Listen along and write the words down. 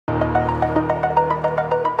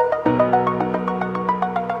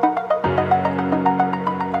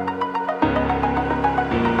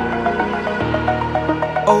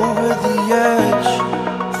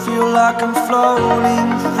like I'm floating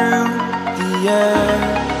through the air.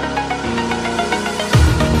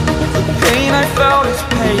 The pain I felt is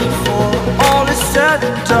paid for, all is said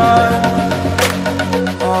and done.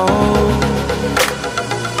 Oh,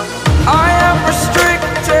 I am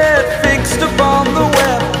restricted, fixed upon the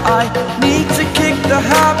web. I need to kick the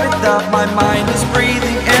habit that my mind is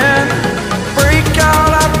breathing in. Break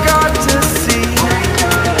out, I've got to see.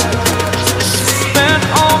 Spent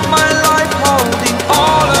all my life holding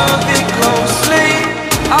all of it closely.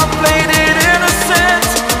 I played it innocent,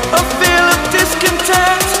 a feel of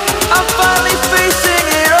discontent. I'm finally facing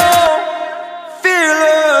it all,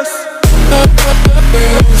 fearless.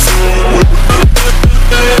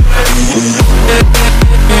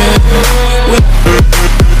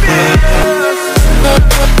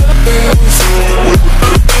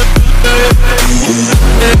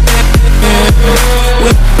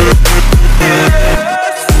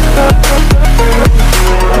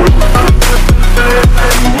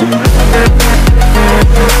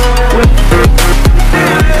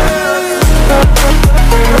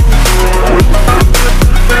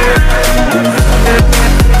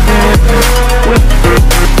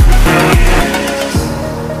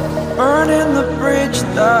 Burning the bridge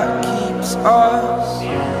that keeps us.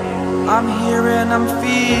 I'm here and I'm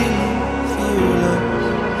feeling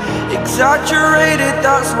fearless. Exaggerated,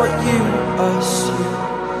 that's what you assume.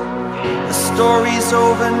 The story's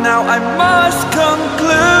over now, I must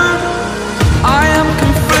conclude.